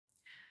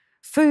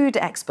Food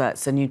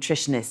experts and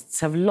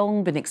nutritionists have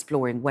long been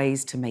exploring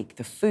ways to make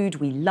the food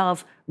we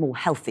love more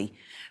healthy,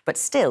 but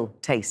still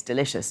taste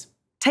delicious.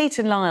 Tate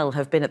Lyle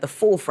have been at the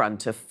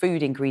forefront of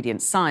food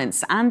ingredient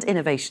science and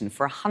innovation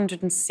for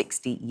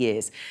 160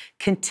 years,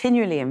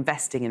 continually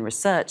investing in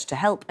research to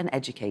help and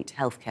educate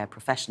healthcare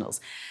professionals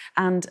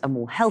and a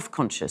more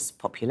health-conscious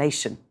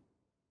population.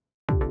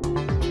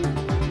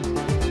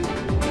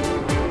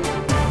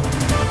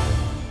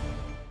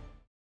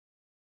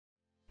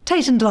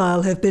 Tate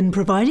Lyle have been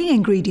providing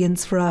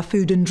ingredients for our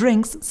food and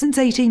drinks since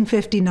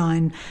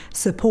 1859,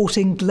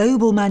 supporting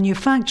global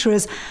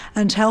manufacturers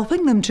and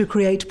helping them to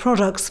create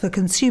products for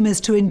consumers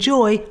to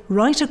enjoy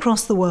right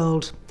across the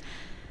world.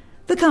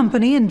 The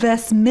company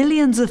invests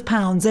millions of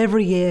pounds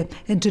every year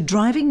into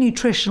driving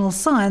nutritional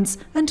science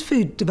and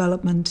food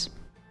development.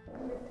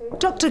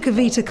 Dr.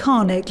 Kavita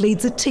Karnik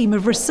leads a team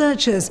of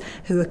researchers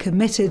who are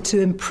committed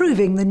to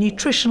improving the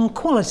nutritional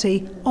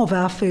quality of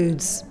our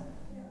foods.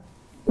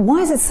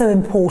 Why is it so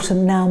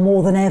important now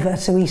more than ever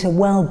to eat a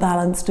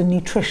well-balanced and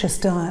nutritious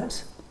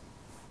diet?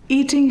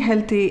 Eating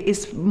healthy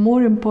is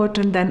more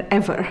important than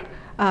ever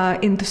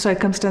in the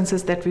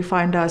circumstances that we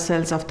find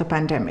ourselves of the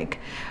pandemic.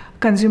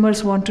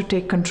 Consumers want to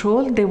take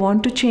control. They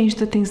want to change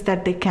the things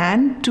that they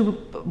can to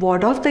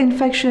ward off the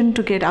infection,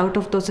 to get out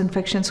of those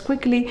infections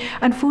quickly.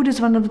 And food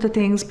is one of the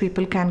things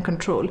people can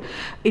control.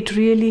 It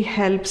really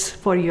helps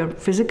for your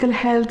physical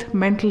health,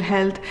 mental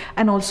health,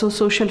 and also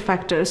social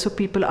factors. So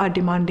people are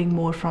demanding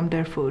more from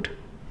their food.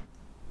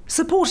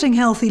 Supporting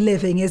healthy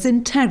living is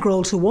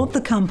integral to what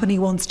the company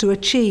wants to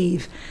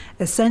achieve.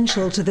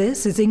 Essential to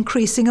this is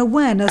increasing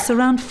awareness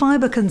around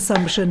fibre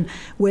consumption,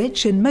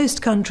 which in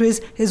most countries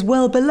is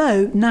well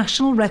below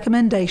national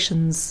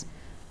recommendations.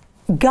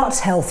 Gut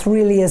health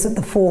really is at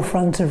the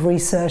forefront of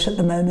research at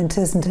the moment,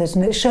 isn't it?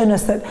 And it's shown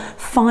us that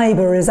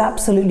fibre is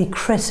absolutely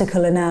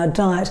critical in our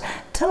diet.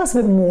 Tell us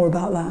a bit more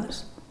about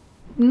that.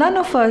 None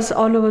of us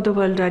all over the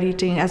world are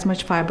eating as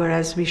much fiber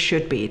as we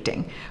should be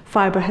eating.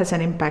 Fiber has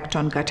an impact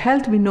on gut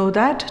health. We know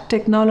that.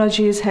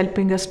 Technology is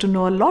helping us to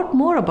know a lot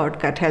more about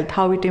gut health,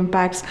 how it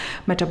impacts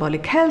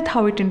metabolic health,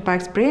 how it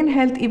impacts brain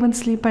health, even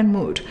sleep and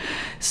mood.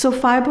 So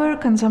fiber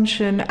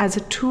consumption as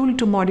a tool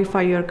to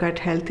modify your gut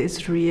health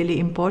is really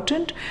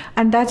important.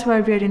 And that's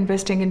why we are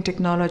investing in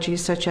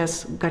technologies such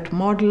as gut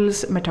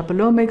models,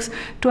 metabolomics,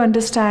 to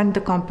understand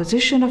the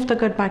composition of the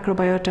gut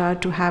microbiota,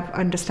 to have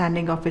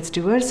understanding of its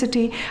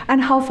diversity,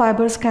 and how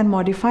fibers can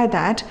modify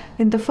that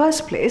in the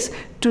first place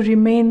to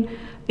remain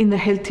in the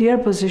healthier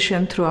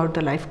position throughout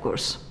the life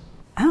course.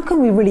 How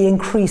can we really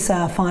increase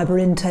our fibre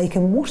intake,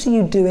 and what are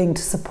you doing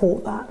to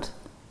support that?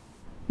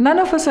 None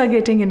of us are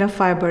getting enough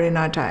fiber in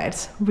our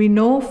diets. We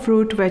know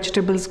fruit,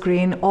 vegetables,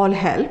 grain all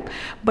help,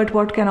 but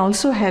what can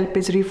also help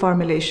is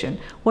reformulation.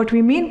 What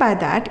we mean by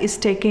that is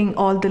taking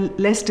all the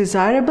less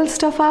desirable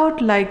stuff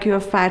out, like your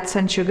fats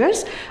and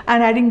sugars,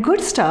 and adding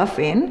good stuff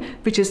in,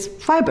 which is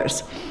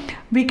fibers.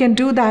 We can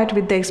do that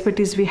with the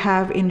expertise we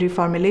have in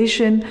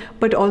reformulation,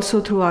 but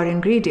also through our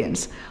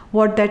ingredients.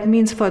 What that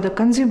means for the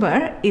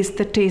consumer is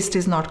the taste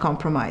is not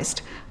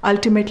compromised.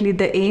 Ultimately,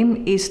 the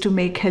aim is to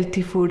make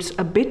healthy foods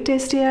a bit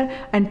tastier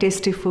and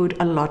tasty food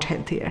a lot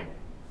healthier.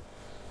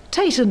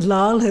 Tate and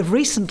Lyle have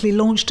recently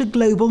launched a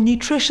global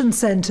nutrition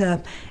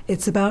centre.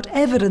 It's about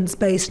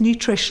evidence-based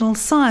nutritional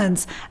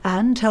science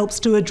and helps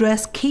to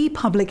address key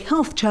public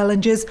health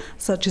challenges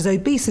such as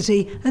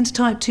obesity and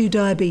type 2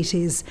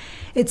 diabetes.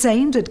 It's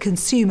aimed at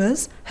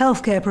consumers,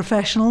 healthcare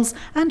professionals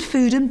and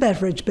food and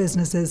beverage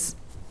businesses.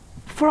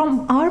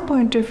 From our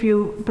point of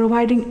view,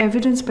 providing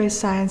evidence-based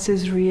science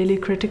is really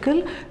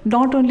critical,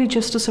 not only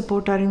just to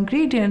support our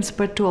ingredients,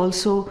 but to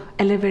also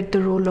elevate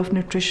the role of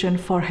nutrition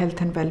for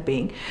health and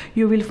well-being.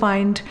 You will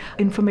find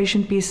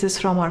information pieces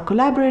from our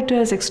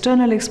collaborators,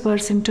 external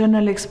experts,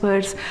 internal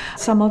experts,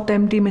 some of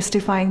them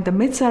demystifying the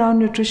myths around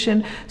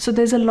nutrition. So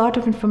there's a lot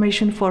of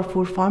information for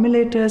food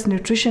formulators,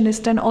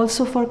 nutritionists, and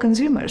also for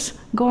consumers.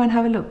 Go and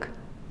have a look.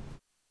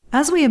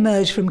 As we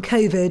emerge from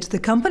COVID, the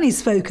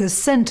company's focus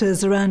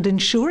centres around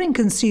ensuring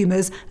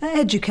consumers are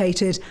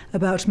educated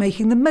about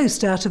making the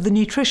most out of the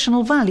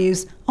nutritional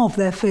values of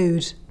their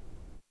food.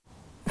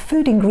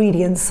 Food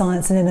ingredient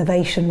science and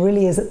innovation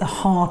really is at the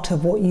heart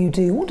of what you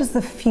do. What does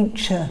the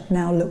future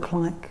now look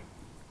like?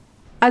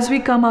 As we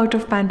come out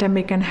of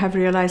pandemic and have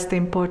realized the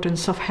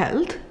importance of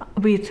health,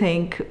 we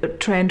think a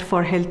trend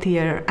for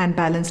healthier and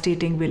balanced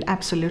eating will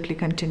absolutely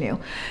continue.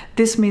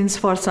 This means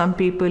for some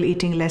people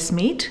eating less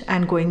meat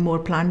and going more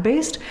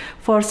plant-based.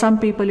 For some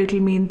people it will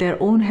mean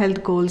their own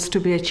health goals to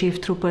be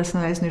achieved through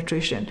personalized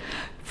nutrition.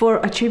 For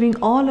achieving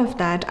all of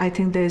that, I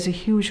think there is a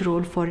huge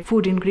role for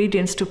food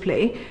ingredients to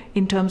play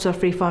in terms of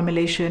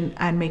reformulation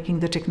and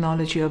making the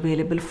technology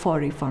available for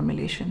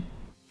reformulation.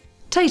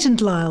 Tate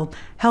and Lyle,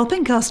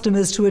 helping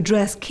customers to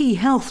address key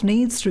health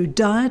needs through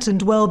diet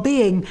and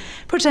well-being,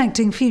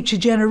 protecting future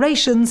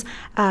generations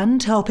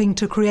and helping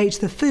to create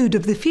the food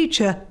of the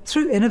future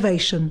through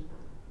innovation.